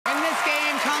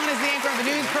the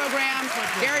news program.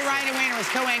 Gary, Ryan, and Wayne are his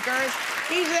co-anchors.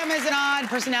 Each of them has an odd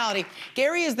personality.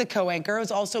 Gary is the co-anchor, who's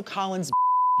also Colin's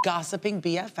gossiping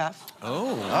BFF.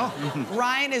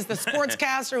 Ryan is the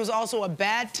sportscaster, who's also a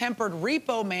bad-tempered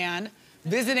repo man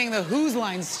visiting the Who's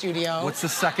Line studio. What's the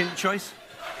second choice?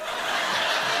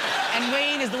 And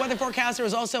Wayne is the weather forecaster,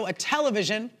 who's also a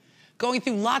television, going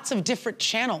through lots of different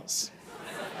channels.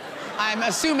 I'm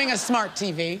assuming a smart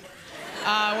TV.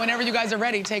 Whenever you guys are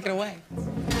ready, take it away.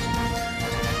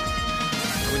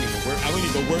 I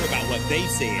wouldn't even worry about what they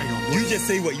said. You just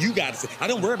say what you got to say. I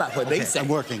don't worry about what they say. I'm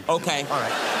working. Okay. All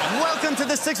right. Welcome to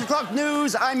the 6 o'clock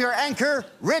news. I'm your anchor,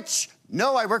 Rich.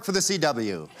 No, I work for the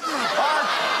CW.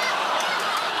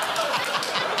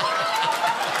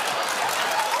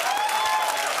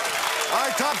 Our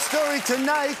top story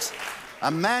tonight.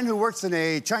 A man who works in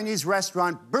a Chinese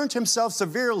restaurant burnt himself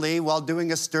severely while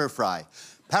doing a stir-fry.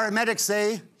 Paramedics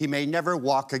say he may never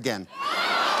walk again.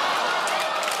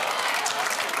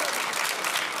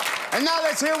 And now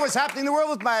let's hear what's happening in the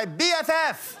world with my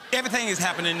BFF. Everything is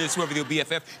happening in this world with your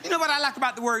BFF. You know what I like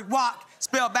about the word walk?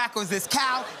 Spelled backwards is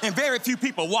cow, and very few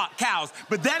people walk cows.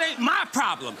 But that ain't my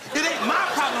problem. It ain't my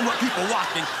problem what people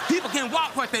walking. People can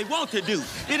walk what they want to do.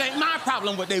 It ain't my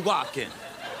problem what they walking.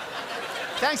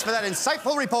 Thanks for that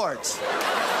insightful report.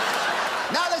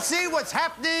 Now let's see what's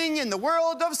happening in the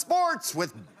world of sports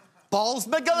with Balls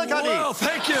McGillicuddy. Well,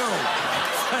 thank you.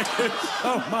 Thank you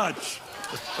so much.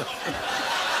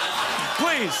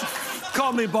 Please,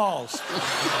 call me Balls.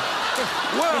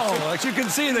 Well, as you can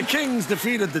see, the Kings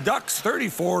defeated the Ducks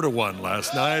 34-1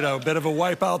 last night. A bit of a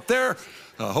wipeout there.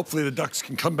 Hopefully the Ducks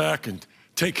can come back and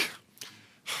take...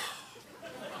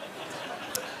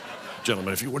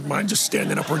 Gentlemen, if you wouldn't mind just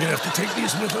standing up, we're gonna have to take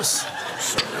these with us.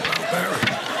 Sorry about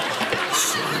that.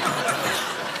 Sorry about that.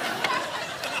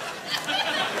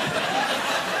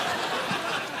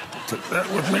 Take that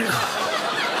with me.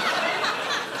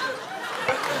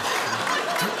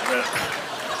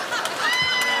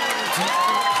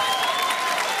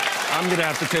 I'm gonna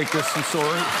have to take this, I'm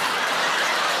sorry.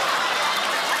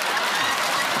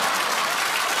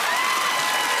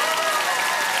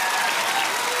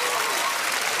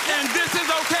 And this is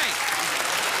okay.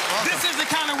 Welcome. This is the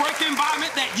kind of work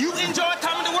environment that you enjoy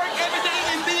coming to work every day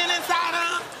and being inside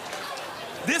of.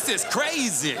 This is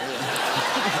crazy.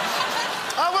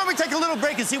 Why don't we take a little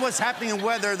break and see what's happening in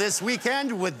weather this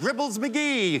weekend with Gribbles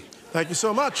McGee. Thank you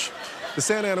so much. The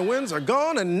Santa Ana winds are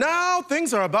gone, and now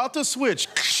things are about to switch.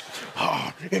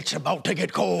 Oh, it's about to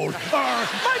get cold.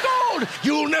 My gold!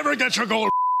 You'll never get your gold.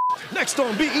 Next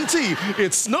on BET,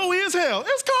 it's snowy as hell.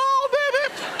 It's cold,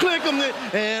 baby. Click on it,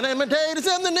 and I'm a day to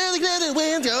something else.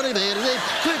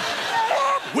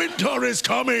 Winter is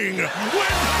coming.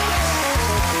 Winter